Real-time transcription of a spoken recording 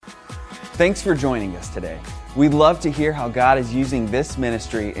Thanks for joining us today. We'd love to hear how God is using this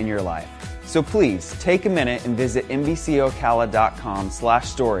ministry in your life. So please take a minute and visit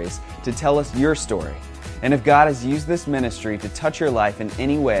nbcocala.com/stories to tell us your story. And if God has used this ministry to touch your life in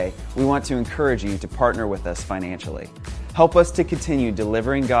any way, we want to encourage you to partner with us financially. Help us to continue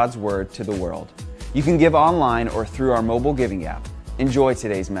delivering God's Word to the world. You can give online or through our mobile giving app. Enjoy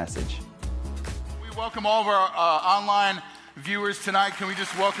today's message. We welcome all of our online viewers tonight. Can we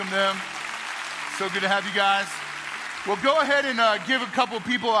just welcome them? So good to have you guys. Well, go ahead and give a couple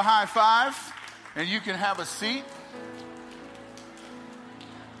people a high five, and you can have a seat.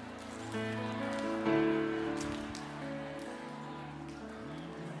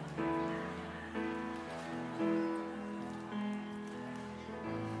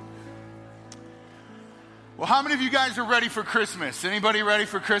 Well, how many of you guys are ready for Christmas? Anybody ready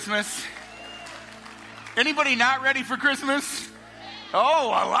for Christmas? Anybody not ready for Christmas? Oh,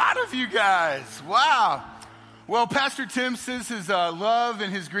 a lot of you guys. Wow. Well, Pastor Tim sends his love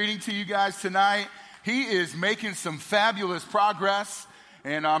and his greeting to you guys tonight. He is making some fabulous progress,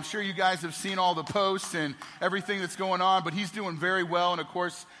 and I'm sure you guys have seen all the posts and everything that's going on, but he's doing very well, and of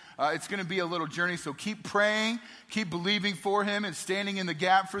course, it's going to be a little journey, so keep praying, keep believing for him and standing in the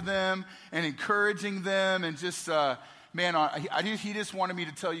gap for them and encouraging them, and just, he just wanted me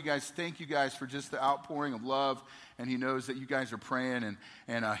to tell you guys, thank you guys for just the outpouring of love, and he knows that you guys are praying,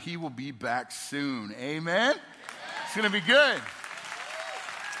 and he will be back soon. Amen? It's going to be good.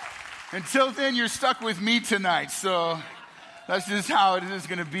 Until then, you're stuck with me tonight, so that's just how it is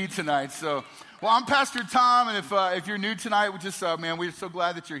going to be tonight. So, well, I'm Pastor Tom, and if you're new tonight, we're so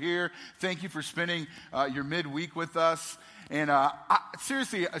glad that you're here. Thank you for spending your midweek with us. And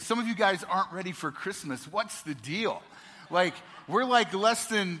seriously, some of you guys aren't ready for Christmas. What's the deal? Like, we're like less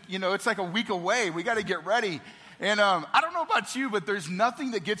than, it's like a week away. We got to get ready. And I don't know about you, but there's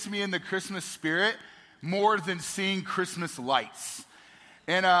nothing that gets me in the Christmas spirit more than seeing Christmas lights.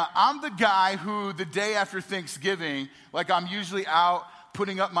 And I'm the guy who, the day after Thanksgiving, I'm usually out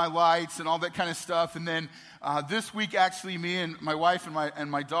putting up my lights and all that kind of stuff. And then this week, actually, me and my wife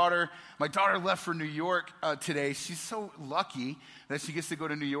and my daughter left for New York today. She's so lucky that she gets to go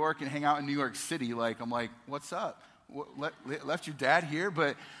to New York and hang out in New York City. I'm like, what's up? Left your dad here?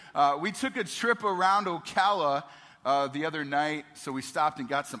 But we took a trip around Ocala the other night, so we stopped and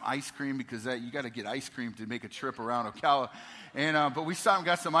got some ice cream because you got to get ice cream to make a trip around Ocala. And but we stopped and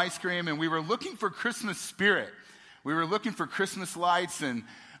got some ice cream, and we were looking for Christmas spirit. We were looking for Christmas lights and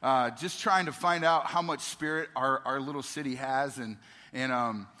just trying to find out how much spirit our little city has. And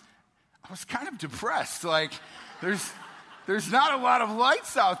I was kind of depressed. There's not a lot of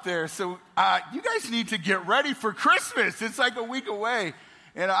lights out there, so you guys need to get ready for Christmas. It's like a week away.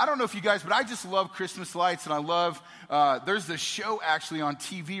 And I don't know if you guys, but I just love Christmas lights, and I love, there's a show actually on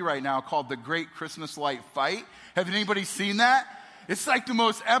TV right now called The Great Christmas Light Fight. Have anybody seen that? It's like the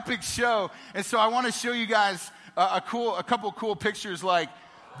most epic show. And so I want to show you guys a couple cool pictures.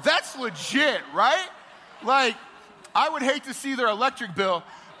 That's legit, right? I would hate to see their electric bill.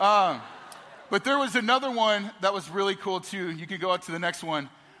 But there was another one that was really cool too. You can go up to the next one.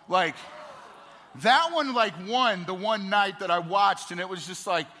 That one won the one night that I watched, and it was just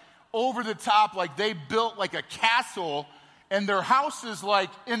over the top. They built a castle, and their house is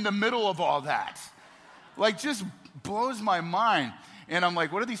in the middle of all that. Just blows my mind. And I'm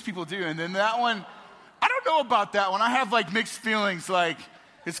like, what do these people do? And then that one, I don't know about that one. I have mixed feelings.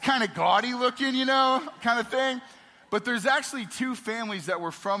 It's kind of gaudy looking, kind of thing. But there's actually two families that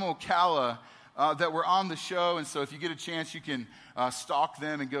were from Ocala that were on the show. And so if you get a chance, you can stalk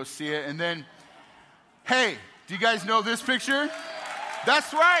them and go see it. And then, hey, do you guys know this picture?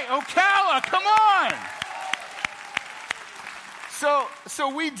 That's right, Ocala, come on.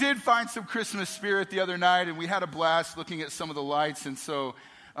 So we did find some Christmas spirit the other night, and we had a blast looking at some of the lights. And so,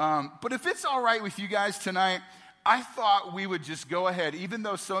 but if it's all right with you guys tonight, I thought we would just go ahead, even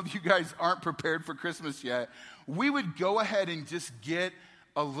though some of you guys aren't prepared for Christmas yet, we would go ahead and just get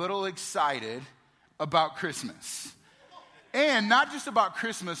a little excited about Christmas. And not just about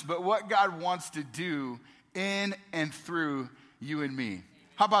Christmas, but what God wants to do in and through you and me.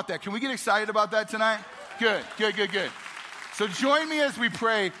 How about that? Can we get excited about that tonight? Good. So join me as we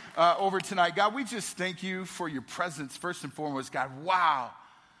pray over tonight. God, we just thank you for your presence, first and foremost. God, wow.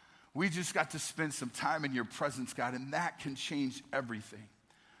 We just got to spend some time in your presence, God, and that can change everything.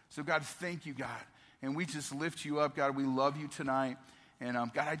 So, God, thank you, God. And we just lift you up, God. We love you tonight. And,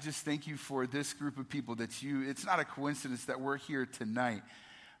 God, I just thank you for this group of people it's not a coincidence that we're here tonight.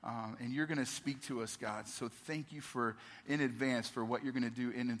 And you're going to speak to us, God. So thank you in advance for what you're going to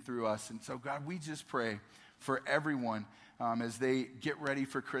do in and through us. And so, God, we just pray for everyone as they get ready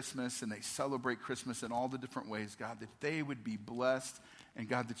for Christmas and they celebrate Christmas in all the different ways, God, that they would be blessed, and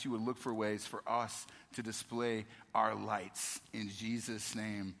God, that you would look for ways for us to display our lights. In Jesus'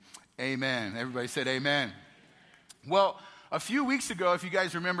 name, amen. Everybody said amen. Well, a few weeks ago, if you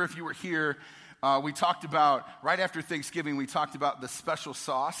guys remember, if you were here, we talked about, right after Thanksgiving, we talked about the special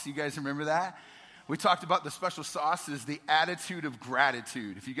sauce. You guys remember that? We talked about the special sauce is the attitude of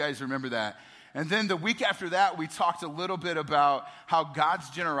gratitude, if you guys remember that. And then the week after that, we talked a little bit about how God's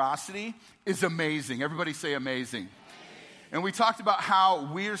generosity is amazing. Everybody say amazing. And we talked about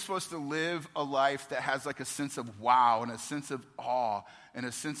how we are supposed to live a life that has like a sense of wow and a sense of awe and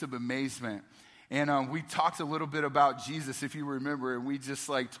a sense of amazement. And we talked a little bit about Jesus, if you remember, and we just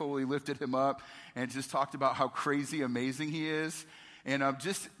like totally lifted him up and just talked about how crazy amazing he is. And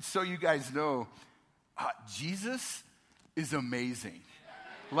just so you guys know, Jesus is amazing.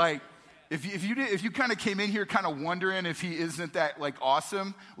 Like, if you kind of came in here kind of wondering if he isn't that like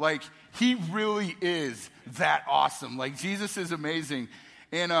awesome, like he really is that awesome. Like Jesus is amazing.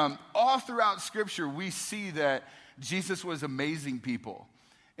 And all throughout Scripture, we see that Jesus was amazing people.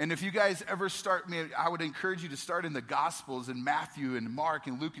 And if you guys ever I would encourage you to start in the Gospels in Matthew and Mark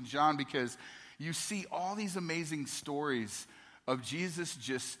and Luke and John, because you see all these amazing stories of Jesus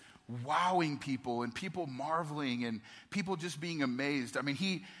just wowing people and people marveling and people just being amazed. I mean,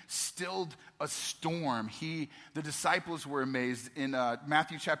 he stilled a storm. The disciples were amazed in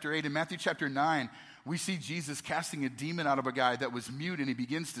Matthew chapter 8. In Matthew chapter 9, we see Jesus casting a demon out of a guy that was mute, and he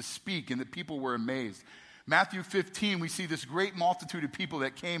begins to speak, and the people were amazed. Matthew 15, we see this great multitude of people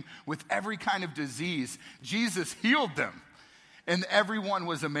that came with every kind of disease. Jesus healed them, and everyone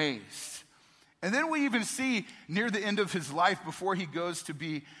was amazed. And then we even see near the end of his life, before he goes to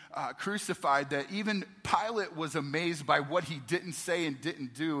be crucified, that even Pilate was amazed by what he didn't say and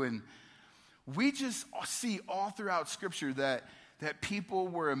didn't do. And we just see all throughout Scripture that people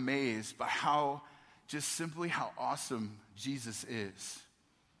were amazed by how awesome Jesus is.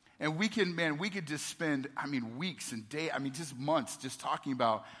 And we could just spend, weeks and days, just months just talking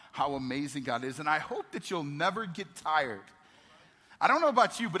about how amazing God is. And I hope that you'll never get tired. I don't know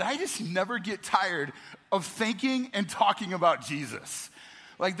about you, but I just never get tired of thinking and talking about Jesus.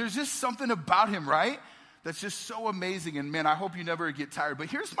 Like, there's just something about him, right? That's just so amazing. And man, I hope you never get tired. But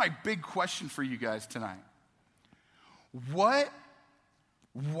here's my big question for you guys tonight. What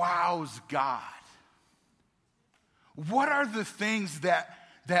wows God? What are the things that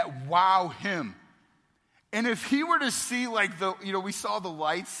wow him? And if he were to see like we saw the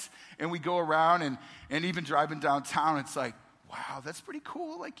lights and we go around and even driving downtown, it's like, wow, that's pretty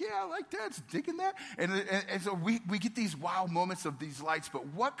cool. Like, yeah, I like that. It's digging that. And so we get these wow moments of these lights, but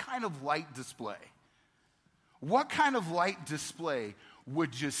what kind of light display? What kind of light display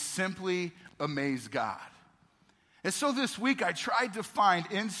would just simply amaze God? And so this week I tried to find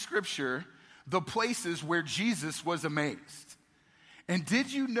in Scripture the places where Jesus was amazed. And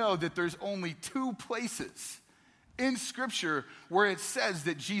did you know that there's only 2 places in Scripture where it says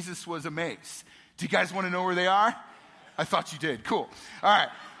that Jesus was amazed? Do you guys want to know where they are? I thought you did. Cool. All right.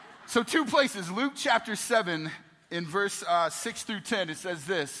 So 2 places. Luke chapter 7 in verse 6 through 10, it says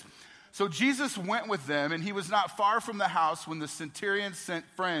this. So Jesus went with them, and he was not far from the house when the centurion sent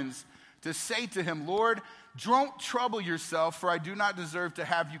friends to say to him, Lord, don't trouble yourself, for I do not deserve to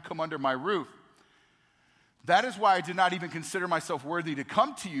have you come under my roof. That is why I did not even consider myself worthy to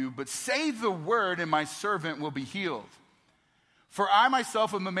come to you, but say the word, and my servant will be healed. For I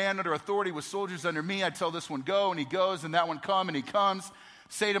myself am a man under authority with soldiers under me. I tell this one, go, and he goes, and that one, come, and he comes.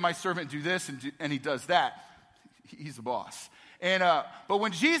 Say to my servant, do this, and he does that. He's the boss. And but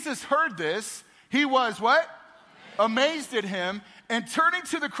when Jesus heard this, he was what? Amazed at him. And turning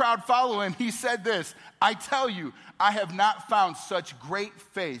to the crowd following him, he said this, I tell you, I have not found such great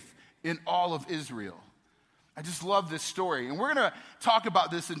faith in all of Israel. I just love this story. And we're going to talk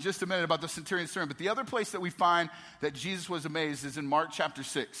about this in just a minute, about the centurion's sermon. But the other place that we find that Jesus was amazed is in Mark chapter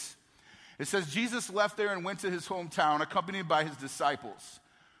 6. It says, Jesus left there and went to his hometown, accompanied by his disciples.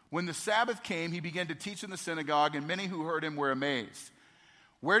 When the Sabbath came, he began to teach in the synagogue, and many who heard him were amazed.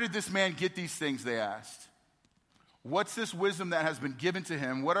 Where did this man get these things, they asked. What's this wisdom that has been given to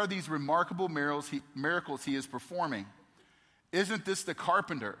him? What are these remarkable miracles he is performing? Isn't this the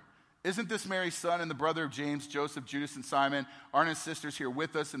carpenter? Isn't this Mary's son and the brother of James, Joseph, Judas, and Simon? Aren't his sisters here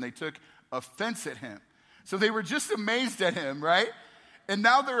with us? And they took offense at him. So they were just amazed at him, right? And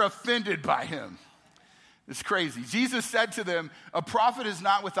now they're offended by him. It's crazy. Jesus said to them, a prophet is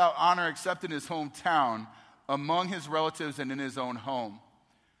not without honor except in his hometown, among his relatives, and in his own home.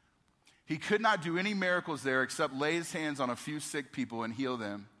 He could not do any miracles there except lay his hands on a few sick people and heal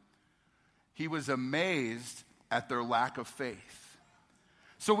them. He was amazed at their lack of faith.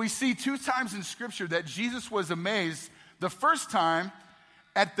 So we see 2 times in Scripture that Jesus was amazed. The first time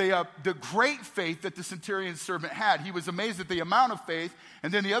at the great faith that the centurion's servant had. He was amazed at the amount of faith,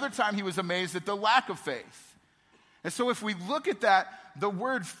 and then the other time he was amazed at the lack of faith. And so if we look at that, the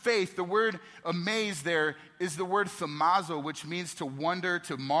word faith, the word amazed there is the word thaumazo, which means to wonder,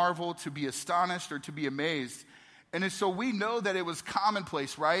 to marvel, to be astonished, or to be amazed. And so we know that it was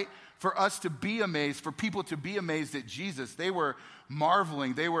commonplace, right, for us to be amazed, for people to be amazed at Jesus. They were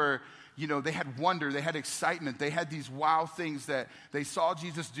marveling. They were, they had wonder. They had excitement. They had these wow things that they saw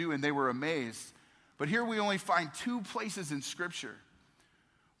Jesus do, and they were amazed. But here we only find 2 places in Scripture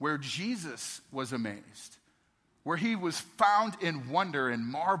where Jesus was amazed, where he was found in wonder and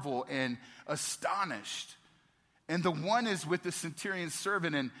marvel and astonished. And the one is with the centurion's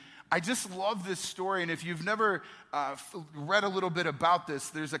servant. And I just love this story. And if you've never read a little bit about this,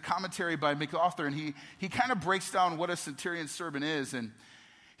 there's a commentary by MacArthur, and he kind of breaks down what a centurion's servant is. And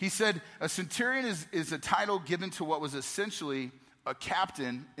he said, a centurion is a title given to what was essentially a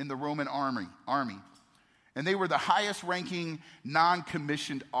captain in the Roman army. And they were the highest ranking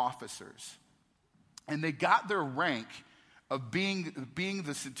non-commissioned officers. And they got their rank of being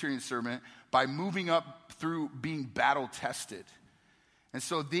the centurion's servant by moving up through being battle tested. And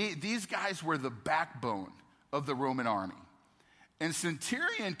so these guys were the backbone of the Roman army. And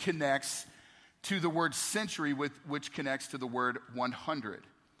centurion connects to the word century, which connects to the word 100.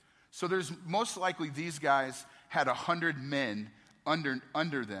 So there's most likely these guys had 100 men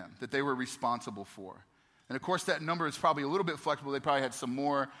under them that they were responsible for. And of course that number is probably a little bit flexible. They probably had some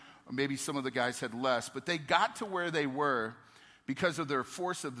more, or maybe some of the guys had less. But they got to where they were because of their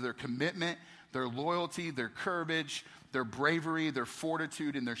force, of their commitment, their loyalty, their courage, their bravery, their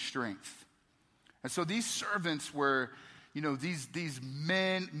fortitude, and their strength. And so these servants were, these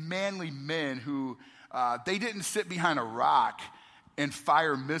manly men who, they didn't sit behind a rock and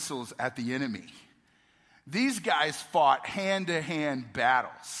fire missiles at the enemy. These guys fought hand-to-hand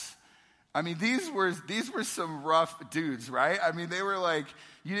battles. I mean, these were some rough dudes, right? I mean, they were like,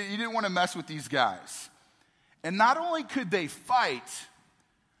 you didn't want to mess with these guys. And not only could they fight,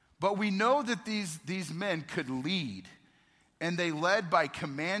 but we know that these men could lead. And they led by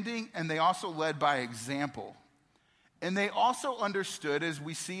commanding, and they also led by example. And they also understood, as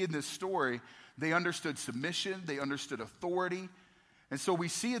we see in this story, they understood submission, they understood authority. And so we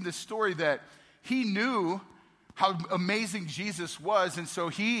see in this story that he knew how amazing Jesus was, and so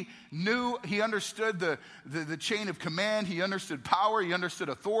he understood the chain of command, he understood power, he understood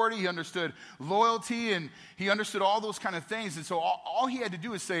authority, he understood loyalty, and he understood all those kind of things. And so all he had to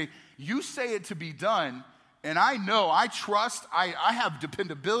do is say, you say it to be done, and I know, I trust, I have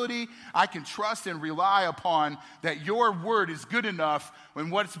dependability, I can trust and rely upon that your word is good enough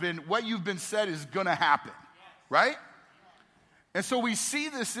when what you've been said is going to happen, right? And so we see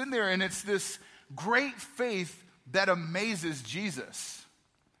this in there, and it's this great faith that amazes Jesus.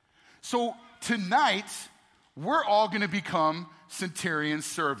 So tonight, we're all going to become centurion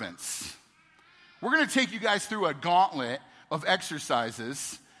servants. We're going to take you guys through a gauntlet of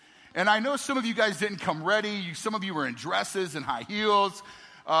exercises. And I know some of you guys didn't come ready. Some of you were in dresses and high heels.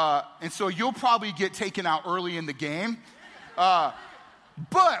 And so you'll probably get taken out early in the game. But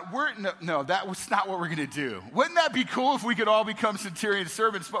that was not what we're going to do. Wouldn't that be cool if we could all become centurion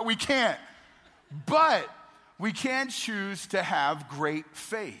servants? But we can't. But we can choose to have great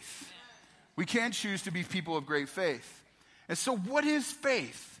faith. We can choose to be people of great faith. And so what is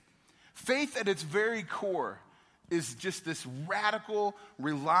faith? Faith at its very core is just this radical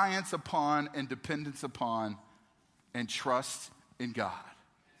reliance upon and dependence upon and trust in God.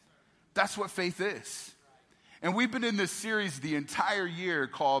 That's what faith is. And we've been in this series the entire year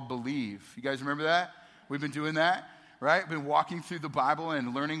called Believe. You guys remember that? We've been doing that, right? Been walking through the Bible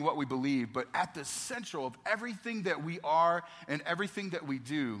and learning what we believe. But at the central of everything that we are and everything that we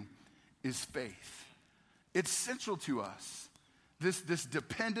do is faith. It's central to us. This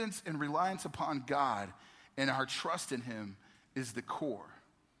dependence and reliance upon God and our trust in him is the core.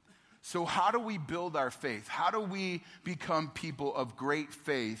 So how do we build our faith? How do we become people of great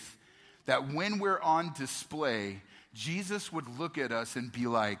faith that when we're on display, Jesus would look at us and be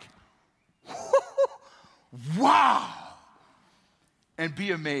like, wow, and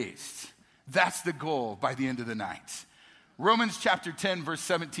be amazed. That's the goal by the end of the night. Romans chapter 10, verse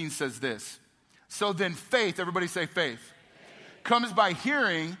 17 says this. So then faith, everybody say faith, comes by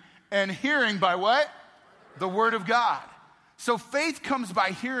hearing, and hearing by what? The word of God. So faith comes by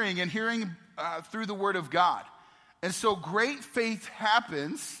hearing, and hearing through the word of God. And so great faith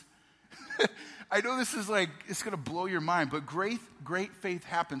happens. I know this is like, it's going to blow your mind, but great faith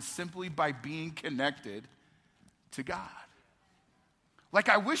happens simply by being connected to God. Like,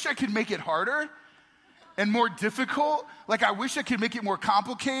 I wish I could make it harder and more difficult. Like, I wish I could make it more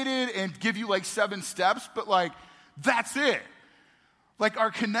complicated and give you like 7 steps, but like, that's it. Like,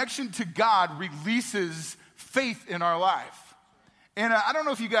 our connection to God releases faith in our life. And I don't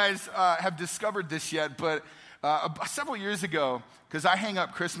know if you guys have discovered this yet, but several years ago, because I hang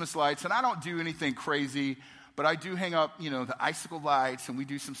up Christmas lights, and I don't do anything crazy, but I do hang up, the icicle lights, and we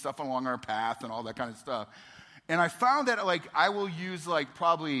do some stuff along our path and all that kind of stuff. And I found that, like, I will use, like,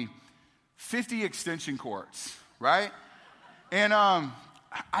 probably 50 extension cords, right? And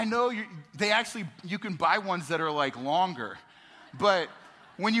I know you can buy ones that are, like, longer. But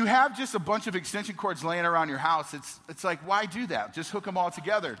when you have just a bunch of extension cords laying around your house, it's like, why do that? Just hook them all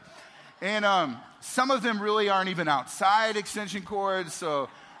together. And some of them really aren't even outside extension cords, so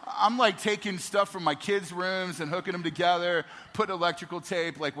I'm like taking stuff from my kids' rooms and hooking them together, putting electrical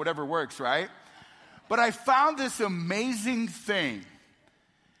tape, like whatever works, right? But I found this amazing thing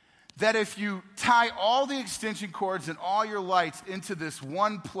that if you tie all the extension cords and all your lights into this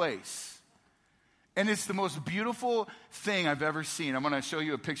one place, and it's the most beautiful thing I've ever seen. I'm going to show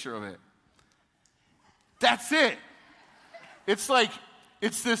you a picture of it. That's it. It's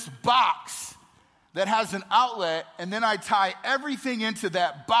this box that has an outlet, and then I tie everything into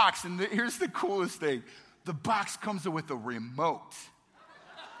that box. And here's the coolest thing. The box comes with a remote.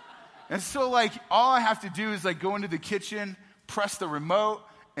 And so, like, all I have to do is, like, go into the kitchen, press the remote,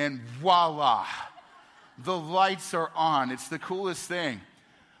 and voila. The lights are on. It's the coolest thing.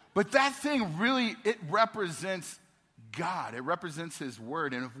 But that thing really, it represents God. It represents His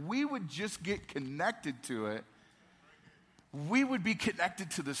Word. And if we would just get connected to it, we would be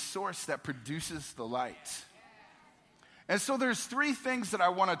connected to the source that produces the light. And so there's 3 things that I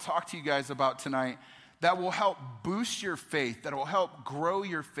want to talk to you guys about tonight that will help boost your faith, that will help grow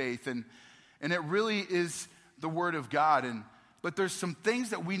your faith. And it really is the Word of God. But there's some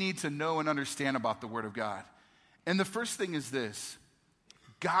things that we need to know and understand about the Word of God. And the first thing is this.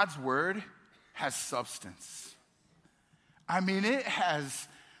 God's Word has substance. I mean, it has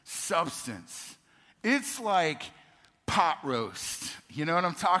substance. It's like pot roast. You know what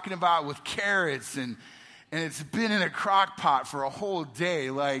I'm talking about? With carrots and it's been in a crock pot for a whole day.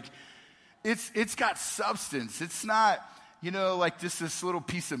 Like, it's got substance. It's not, like just this little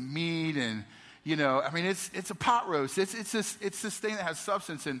piece of meat and, I mean, it's a pot roast. It's this thing that has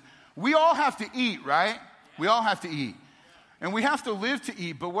substance. And we all have to eat, right? We all have to eat. And we have to live to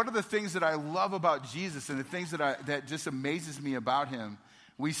eat. But one of the things that I love about Jesus and the things that just amazes me about Him,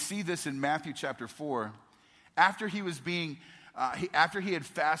 we see this in Matthew chapter 4. After he had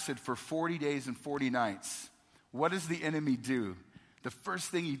fasted for 40 days and 40 nights, what does the enemy do? The first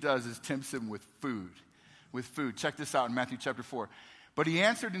thing he does is tempts him with food. Check this out in Matthew chapter 4. But he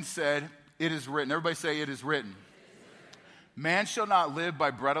answered and said, "It is written." Everybody say, "It is written." "Man shall not live by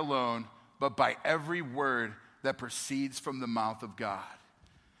bread alone, but by every word that proceeds from the mouth of God."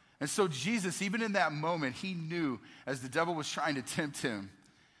 And so Jesus, even in that moment, he knew as the devil was trying to tempt him,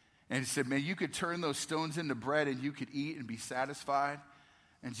 and he said, "Man, you could turn those stones into bread and you could eat and be satisfied."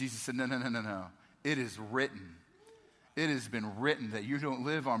 And Jesus said, No. It is written. It has been written that you don't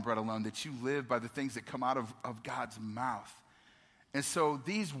live on bread alone, that you live by the things that come out of God's mouth. And so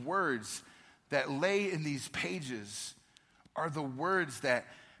these words that lay in these pages are the words that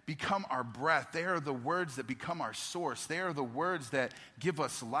become our breath. They are the words that become our source. They are the words that give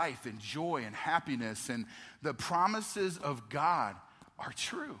us life and joy and happiness. And the promises of God are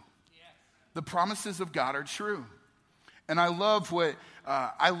true. The promises of God are true. And I love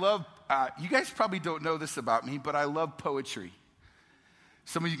you guys probably don't know this about me, but I love poetry.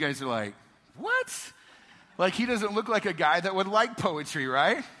 Some of you guys are like, what? Like, he doesn't look like a guy that would like poetry,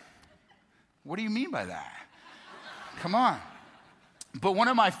 right? What do you mean by that? Come on. But one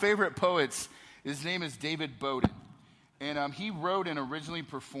of my favorite poets, his name is David Bowden. And he wrote and originally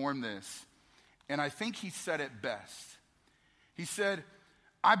performed this. And I think he said it best. He said,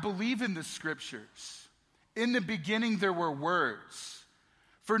 "I believe in the scriptures. In the beginning there were words.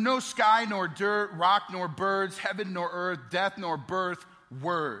 For no sky nor dirt, rock nor birds, heaven nor earth, death nor birth,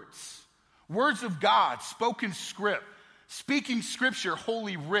 words. Words of God, spoken script, speaking scripture,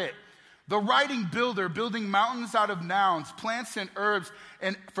 holy writ. The writing builder, building mountains out of nouns, plants and herbs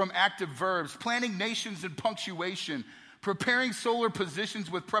and from active verbs, planting nations in punctuation, preparing solar positions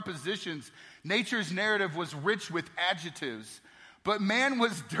with prepositions. Nature's narrative was rich with adjectives. But man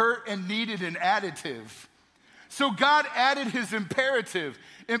was dirt and needed an additive. So God added his imperative,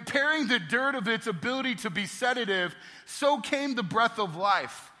 impairing the dirt of its ability to be sedative. So came the breath of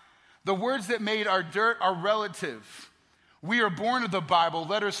life. The words that made our dirt are relative. We are born of the Bible.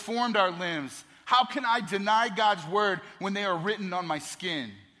 Letters formed our limbs. How can I deny God's word when they are written on my skin?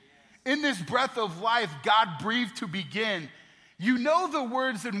 In this breath of life, God breathed to begin. You know the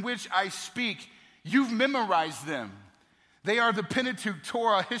words in which I speak. You've memorized them. They are the Pentateuch,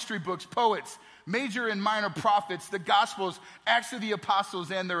 Torah, history books, poets, major and minor prophets, the Gospels, Acts of the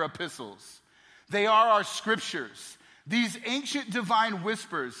Apostles, and their epistles. They are our scriptures, these ancient divine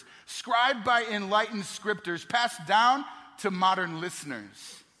whispers, scribed by enlightened scriptors, passed down to modern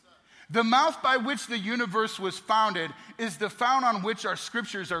listeners. The mouth by which the universe was founded is the fount on which our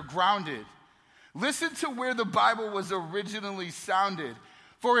scriptures are grounded. Listen to where the Bible was originally sounded,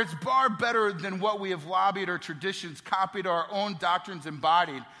 for it's far better than what we have lobbied or traditions copied or our own doctrines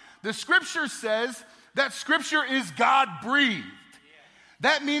embodied. The scripture says that scripture is God-breathed.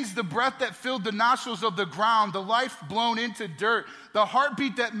 That means the breath that filled the nostrils of the ground, the life blown into dirt, the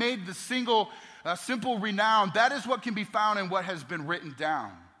heartbeat that made the simple renown. That is what can be found in what has been written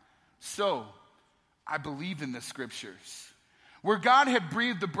down. So, I believe in the scriptures. Where God had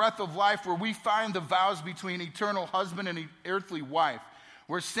breathed the breath of life, where we find the vows between eternal husband and earthly wife,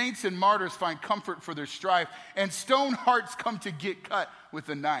 where saints and martyrs find comfort for their strife, and stone hearts come to get cut with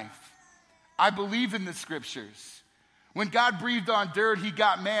a knife. I believe in the scriptures. When God breathed on dirt, he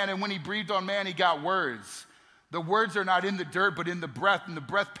got man, and when he breathed on man, he got words. The words are not in the dirt, but in the breath, and the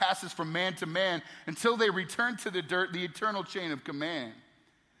breath passes from man to man until they return to the dirt, the eternal chain of command.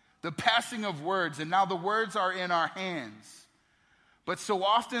 The passing of words, and now the words are in our hands. But so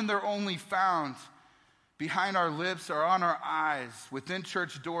often they're only found behind our lips or on our eyes, within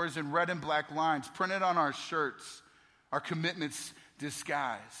church doors in red and black lines, printed on our shirts, our commitments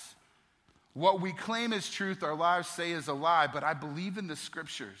disguise. What we claim is truth, our lives say is a lie, but I believe in the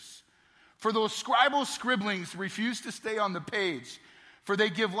scriptures. For those scribal scribblings refuse to stay on the page, for they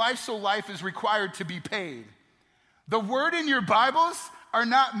give life so life is required to be paid. The word in your Bibles are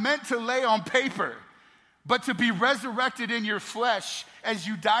not meant to lay on paper, but to be resurrected in your flesh as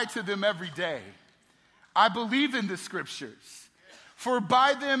you die to them every day. I believe in the scriptures, for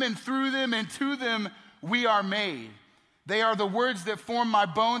by them and through them and to them we are made. They are the words that form my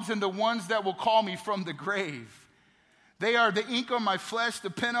bones and the ones that will call me from the grave. They are the ink on my flesh, the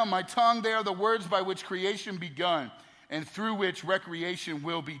pen on my tongue. They are the words by which creation begun and through which recreation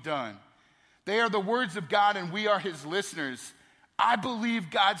will be done. They are the words of God and we are his listeners. I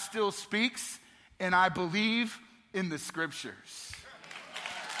believe God still speaks, and I believe in the scriptures.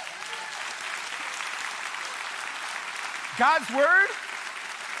 God's word,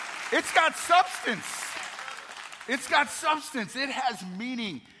 it's got substance. It's got substance. It has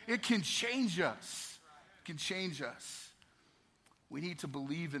meaning. It can change us. It can change us. We need to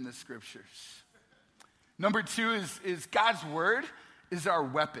believe in the scriptures. Number two is God's word is our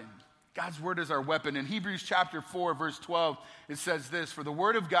weapon. God's word is our weapon. In Hebrews chapter 4, verse 12, it says this, for the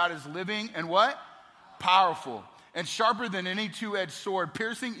word of God is living and what? Powerful and sharper than any two-edged sword,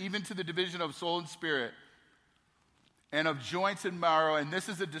 piercing even to the division of soul and spirit and of joints and marrow. And this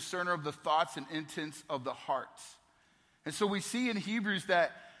is a discerner of the thoughts and intents of the heart. And so we see in Hebrews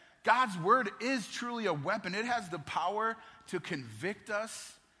that God's word is truly a weapon. It has the power to convict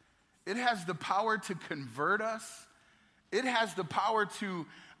us. It has the power to convert us. It has the power to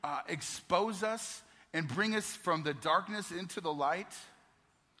expose us and bring us from the darkness into the light.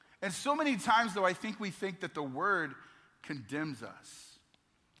 And so many times, though, I think we think that the word condemns us,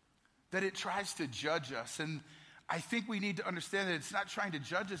 that it tries to judge us. And I think we need to understand that it's not trying to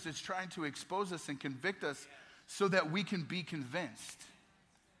judge us, it's trying to expose us and convict us so that we can be convinced.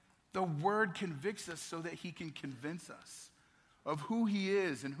 The word convicts us so that he can convince us of who he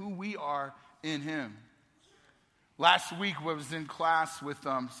is and who we are in him. Last week, I was in class with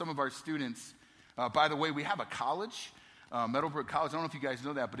some of our students. By the way, we have a college, Meadowbrook College. I don't know if you guys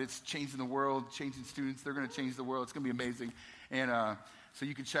know that, but it's changing the world, changing students. They're going to change the world. It's going to be amazing. And so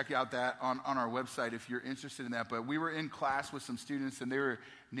you can check out that on our website if you're interested in that. But we were in class with some students, and they were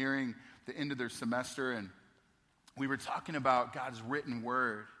nearing the end of their semester. And we were talking about God's written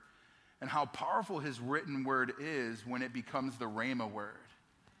word and how powerful his written word is when it becomes the Rhema word.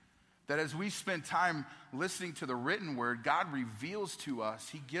 That as we spend time listening to the written word, God reveals to us,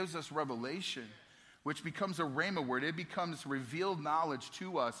 he gives us revelation, which becomes a Rhema word. It becomes revealed knowledge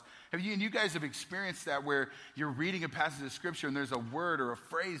to us. And you guys have experienced that where you're reading a passage of scripture and there's a word or a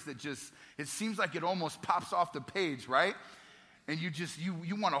phrase that just, it seems like it almost pops off the page, right? And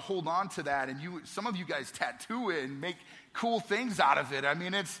you want to hold on to that. And some of you guys tattoo it and make cool things out of it. I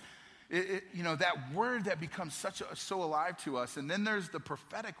mean, it's that word that becomes so alive to us. And then there's the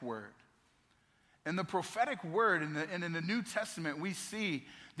prophetic word. And the prophetic word, and in the New Testament, we see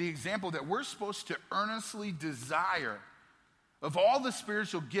the example that we're supposed to earnestly desire Of all the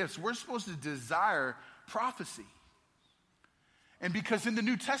spiritual gifts, we're supposed to desire prophecy. And because in the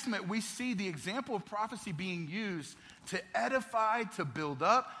New Testament, we see the example of prophecy being used to edify, to build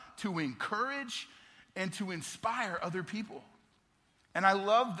up, to encourage, and to inspire other people. And I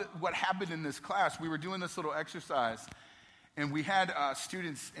love what happened in this class. We were doing this little exercise, and we had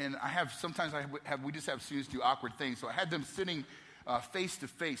students, and we just have students do awkward things. So I had them sitting face to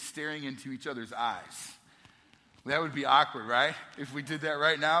face, staring into each other's eyes. That would be awkward, right? If we did that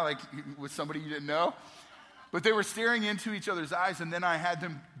right now, like with somebody you didn't know. But they were staring into each other's eyes, and then I had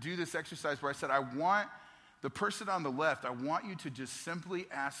them do this exercise where I said, I want the person on the left, I want you to just simply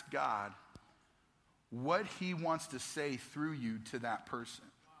ask God what he wants to say through you to that person.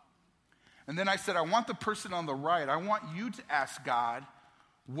 And then I said, I want the person on the right, I want you to ask God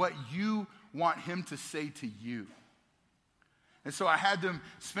what you want him to say to you. And so I had them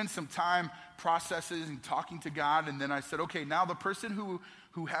spend some time processing and talking to God, and then I said, okay, now the person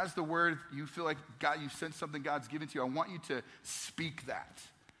who has the word, you feel like God, you sense something God's given to you, I want you to speak that.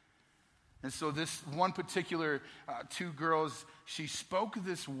 And so this one particular two girls, she spoke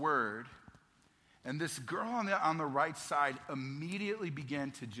this word, and this girl on the right side immediately began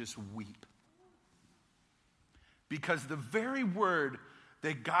to just weep. Because the very word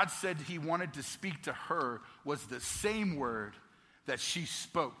that God said he wanted to speak to her was the same word that she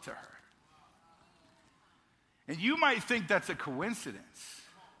spoke to her. And you might think that's a coincidence,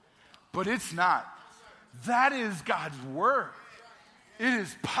 but it's not. That is God's word. It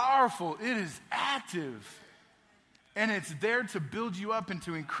is powerful. It is active. And it's there to build you up and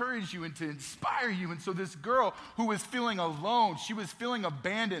to encourage you and to inspire you. And so this girl who was feeling alone, she was feeling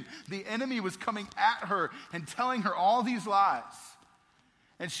abandoned. The enemy was coming at her and telling her all these lies.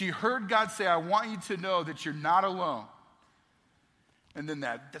 And she heard God say, I want you to know that you're not alone. And then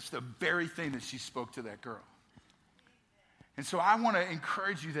that's the very thing that she spoke to that girl. And so I want to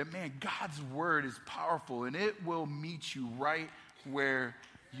encourage you that, man, God's word is powerful and it will meet you right where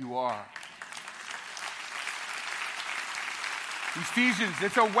you are. Ephesians,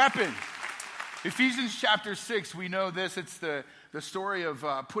 it's a weapon. Ephesians chapter 6, we know this. It's the story of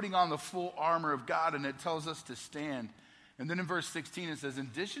putting on the full armor of God, and it tells us to stand. And then in verse 16, it says, in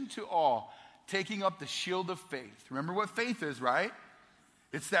addition to all, taking up the shield of faith. Remember what faith is, right?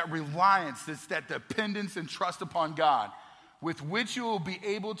 It's that reliance, it's that dependence and trust upon God, with which you will be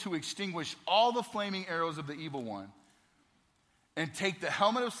able to extinguish all the flaming arrows of the evil one. And take the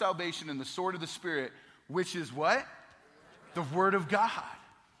helmet of salvation and the sword of the Spirit, which is what? The word of God.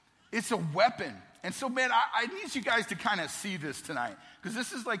 It's a weapon. And so, man, I need you guys to kind of see this tonight, because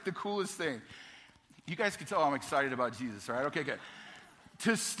this is like the coolest thing. You guys can tell I'm excited about Jesus, all right? Okay, good.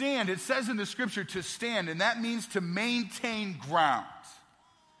 To stand, it says in the scripture to stand, and that means to maintain ground.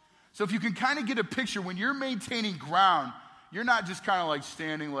 So if you can kind of get a picture, when you're maintaining ground, you're not just kind of like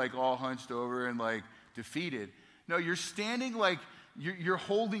standing like all hunched over and like defeated. No, you're standing like you're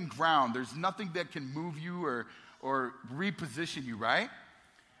holding ground. There's nothing that can move you or reposition you, right?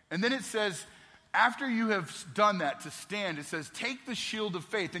 And then it says, after you have done that, to stand, it says, take the shield of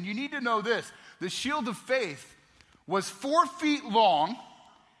faith. And you need to know this. The shield of faith was 4 feet long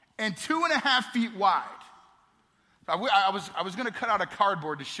and 2.5 feet wide. I was going to cut out a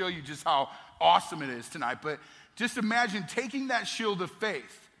cardboard to show you just how awesome it is tonight. But just imagine taking that shield of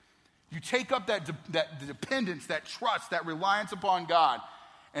faith. You take up that dependence, that trust, that reliance upon God.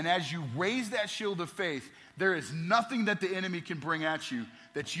 And as you raise that shield of faith, there is nothing that the enemy can bring at you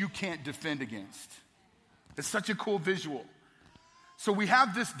that you can't defend against. It's such a cool visual. So we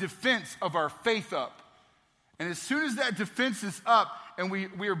have this defense of our faith up. And as soon as that defense is up and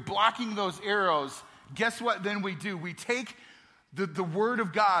we are blocking those arrows, guess what then we do? We take the word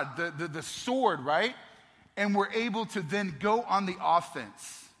of God, the sword, right? And we're able to then go on the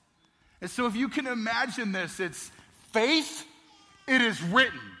offense. And so if you can imagine this, it's faith, it is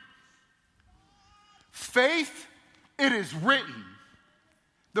written. Faith, it is written.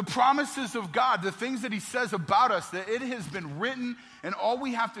 The promises of God, the things that he says about us, that it has been written, and all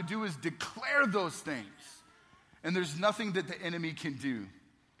we have to do is declare those things. And there's nothing that the enemy can do.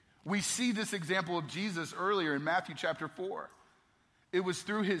 We see this example of Jesus earlier in Matthew chapter 4. It was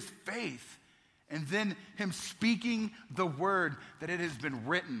through his faith and then him speaking the word that it has been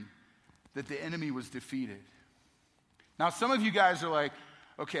written that the enemy was defeated. Now, some of you guys are like,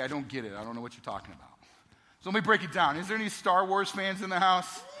 okay, I don't get it. I don't know what you're talking about. So let me break it down. Is there any Star Wars fans in the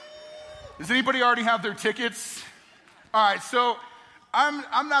house? Does anybody already have their tickets? All right, so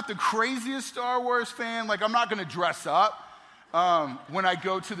I'm not the craziest Star Wars fan. Like, I'm not going to dress up when I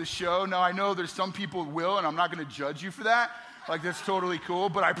go to the show. Now, I know there's some people who will, and I'm not going to judge you for that. Like, that's totally cool.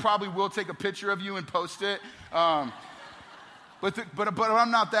 But I probably will take a picture of you and post it. But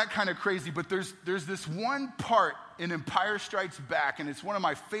I'm not that kind of crazy. But there's this one part in Empire Strikes Back, and it's one of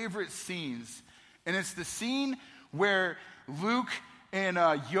my favorite scenes. And it's the scene where Luke and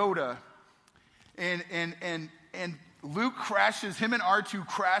Yoda and Luke crashes, him and R2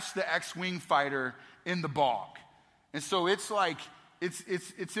 crash the X-Wing fighter in the bog. And so it's like, it's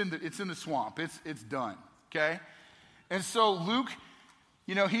in the swamp. It's done, okay? And so Luke,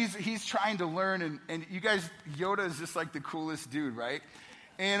 you know, he's trying to learn, and you guys, Yoda is just like the coolest dude, right?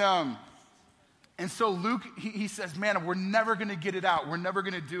 And so Luke, he says, man, we're never going to get it out. We're never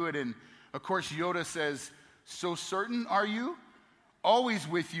going to do it. And of course, Yoda says, so certain are you? Always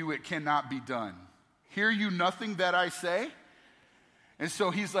with you it cannot be done. Hear you nothing that I say? And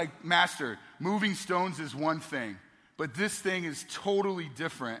so he's like, Master, moving stones is one thing, but this thing is totally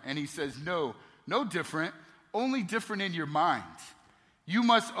different. And he says, no different, only different in your mind. You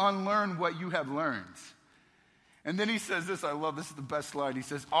must unlearn what you have learned. And then he says this, I love this, is the best line. He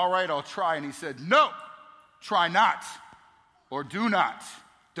says, all right, I'll try. And he said, no, try not, or do not.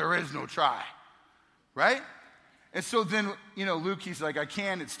 There is no try, right? And so then, you know, Luke, he's like, I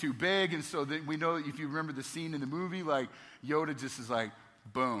can't, it's too big. And so then we know, if you remember the scene in the movie, like Yoda just is like,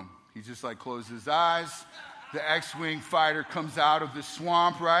 boom. He just like closes his eyes. The X-Wing fighter comes out of the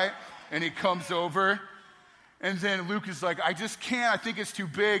swamp, right? And he comes over. And then Luke is like, I just can't, I think it's too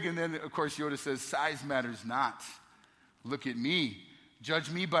big. And then, of course, Yoda says, size matters not. Look at me.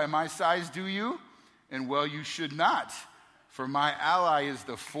 Judge me by my size, do you? And well, you should not. For my ally is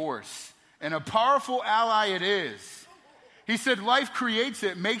the Force. And a powerful ally it is. He said, life creates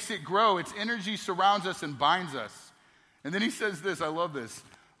it, makes it grow. Its energy surrounds us and binds us. And then he says this, I love this.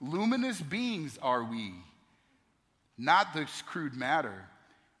 Luminous beings are we, not the crude matter.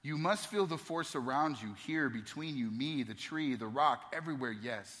 You must feel the force around you, here, between you, me, the tree, the rock, everywhere,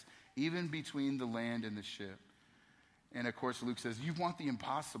 yes. Even between the land and the ship. And of course, Luke says, you want the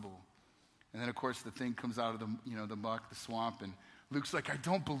impossible. And then, of course, the thing comes out of the muck, the swamp, and Luke's like, I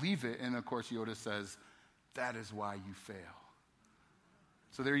don't believe it. And of course, Yoda says, that is why you fail.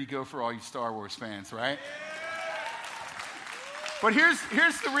 So there you go for all you Star Wars fans, right? But here's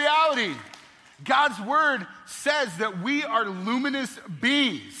the reality. God's word says that we are luminous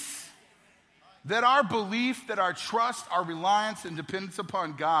beings. That our belief, that our trust, our reliance and dependence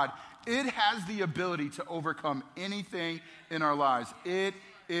upon God, it has the ability to overcome anything in our lives. It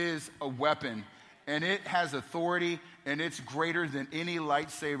is a weapon, and it has authority, and it's greater than any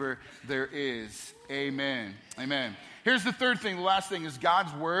lightsaber there is. Amen. Amen. Here's the third thing. The last thing is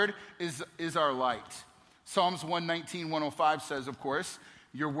God's word is our light. Psalms 119, 105 says, of course,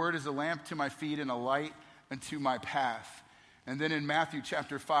 your word is a lamp to my feet and a light unto my path. And then in Matthew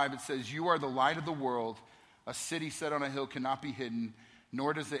chapter 5, it says, you are the light of the world. A city set on a hill cannot be hidden,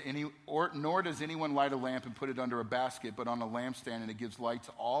 nor does anyone light a lamp and put it under a basket, but on a lampstand, and it gives light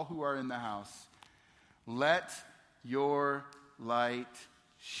to all who are in the house. Let your light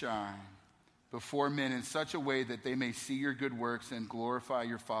shine before men in such a way that they may see your good works and glorify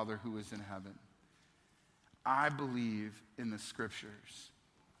your Father who is in heaven. I believe in the scriptures,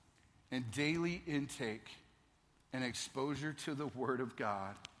 and daily intake and exposure to the word of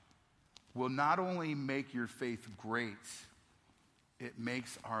God will not only make your faith great, it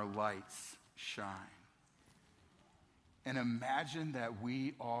makes our lights shine. And imagine that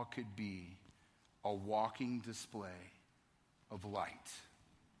we all could be a walking display of light.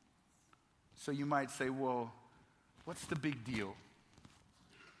 So you might say, well, what's the big deal?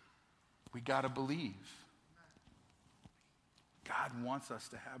 We got to believe. God wants us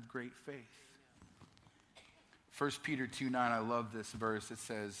to have great faith. 1 Peter 2:9, I love this verse. It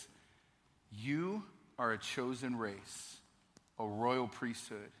says, you are a chosen race, a royal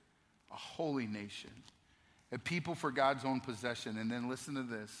priesthood, a holy nation, a people for God's own possession. And then listen to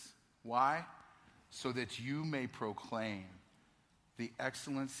this. Why? So that you may proclaim the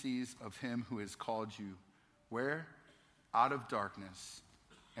excellencies of him who has called you. Where? Out of darkness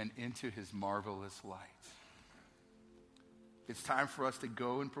and into his marvelous light. It's time for us to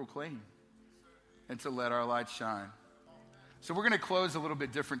go and proclaim and to let our light shine. So we're going to close a little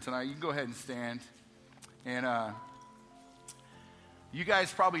bit different tonight. You can go ahead and stand. And you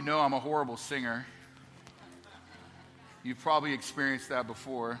guys probably know I'm a horrible singer. You've probably experienced that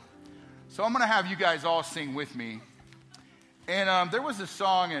before. So I'm going to have you guys all sing with me. And there was a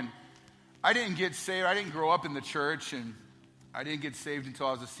song, and I didn't get saved. I didn't grow up in the church, and I didn't get saved until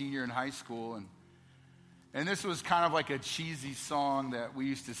I was a senior in high school. And this was kind of like a cheesy song that we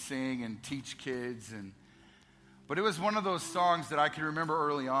used to sing and teach kids. But it was one of those songs that I can remember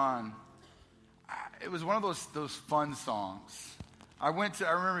early on. It was one of those fun songs. I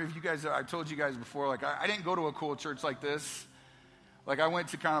remember if you guys, I told you guys before, like I didn't go to a cool church like this. Like, I went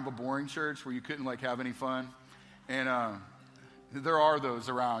to kind of a boring church where you couldn't, like, have any fun. And there are those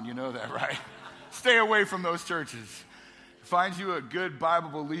around, you know that, right? Stay away from those churches. Find you a good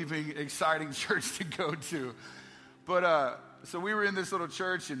Bible-believing, exciting church to go to. But, so we were in this little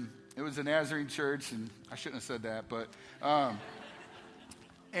church, and it was a Nazarene church, and I shouldn't have said that, but,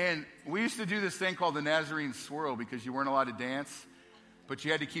 and we used to do this thing called the Nazarene swirl because you weren't allowed to dance, but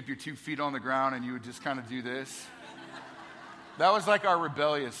you had to keep your 2 feet on the ground, and you would just kind of do this. That was like our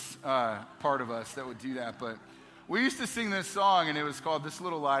rebellious part of us that would do that, but we used to sing this song, and it was called This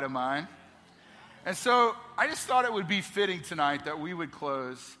Little Light of Mine. And so I just thought it would be fitting tonight that we would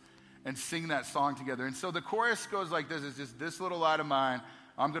close and sing that song together. And so the chorus goes like this. It's just, this little light of mine,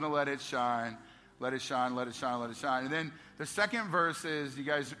 I'm going to let it shine. Let it shine, let it shine, let it shine. And then the second verse is, you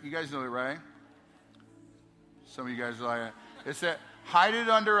guys know it, right? Some of you guys are like, it said, hide it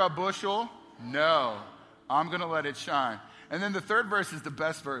under a bushel. No, I'm going to let it shine. And then the third verse is the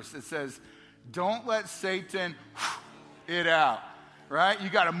best verse. It says, don't let Satan it out, right?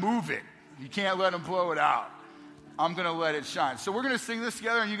 You got to move it. You can't let him blow it out. I'm going to let it shine. So we're going to sing this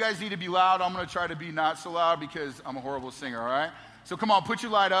together, and you guys need to be loud. I'm going to try to be not so loud because I'm a horrible singer, all right? So come on, put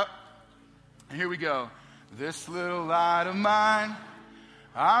your light up. And here we go. This little light of mine,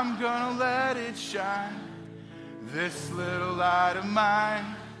 I'm going to let it shine. This little light of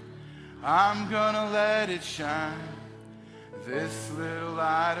mine, I'm going to let it shine. This little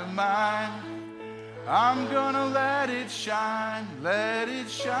light of mine, I'm going to let it shine. Let it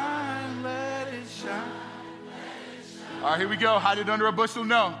shine, let it shine. All right, here we go. Hide it under a bushel,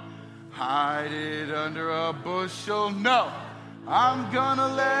 no. Hide it under a bushel, no. I'm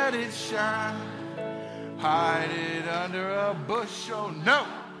gonna let it shine. Hide it under a bushel, no.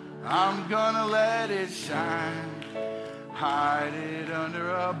 I'm gonna let it shine. Hide it under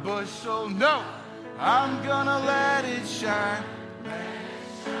a bushel, no. I'm gonna let it shine.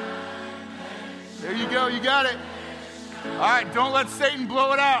 There you go, you got it. All right, don't let Satan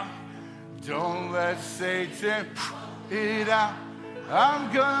blow it out. Don't let Satan it out.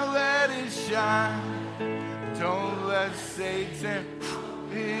 I'm gonna let it shine. Don't let Satan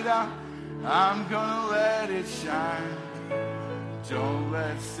it out. I'm gonna let it shine. Don't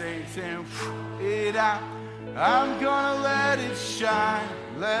let Satan it out. I'm gonna let it shine.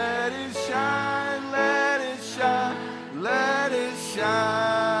 Let it shine. Let it shine. Let it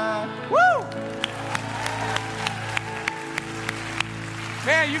shine. Woo!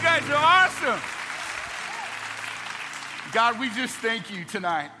 Man, you guys are awesome. God, we just thank you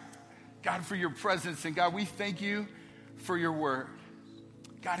tonight. God, for your presence. And God, we thank you for your word.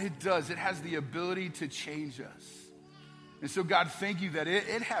 God, it does. It has the ability to change us. And so, God, thank you that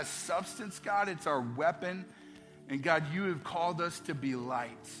it has substance, God. It's our weapon. And God, you have called us to be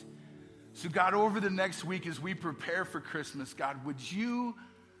light. So, God, over the next week as we prepare for Christmas, God, would you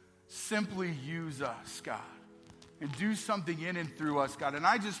simply use us, God, and do something in and through us, God. And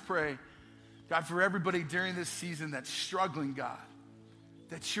I just pray, God, for everybody during this season that's struggling, God,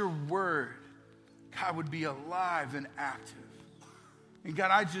 that your word, God, would be alive and active. And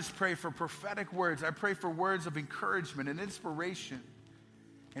God, I just pray for prophetic words. I pray for words of encouragement and inspiration.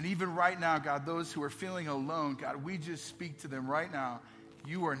 And even right now, God, those who are feeling alone, God, we just speak to them right now.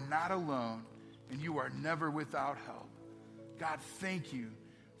 You are not alone, and you are never without help. God, thank you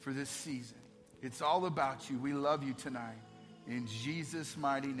for this season. It's all about you. We love you tonight. In Jesus'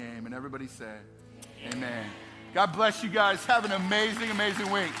 mighty name. And everybody said, amen. God bless you guys. Have an amazing, amazing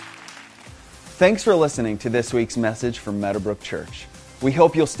week. Thanks for listening to this week's message from Meadowbrook Church. We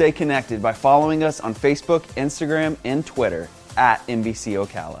hope you'll stay connected by following us on Facebook, Instagram, and Twitter @MBC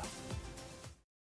Ocala.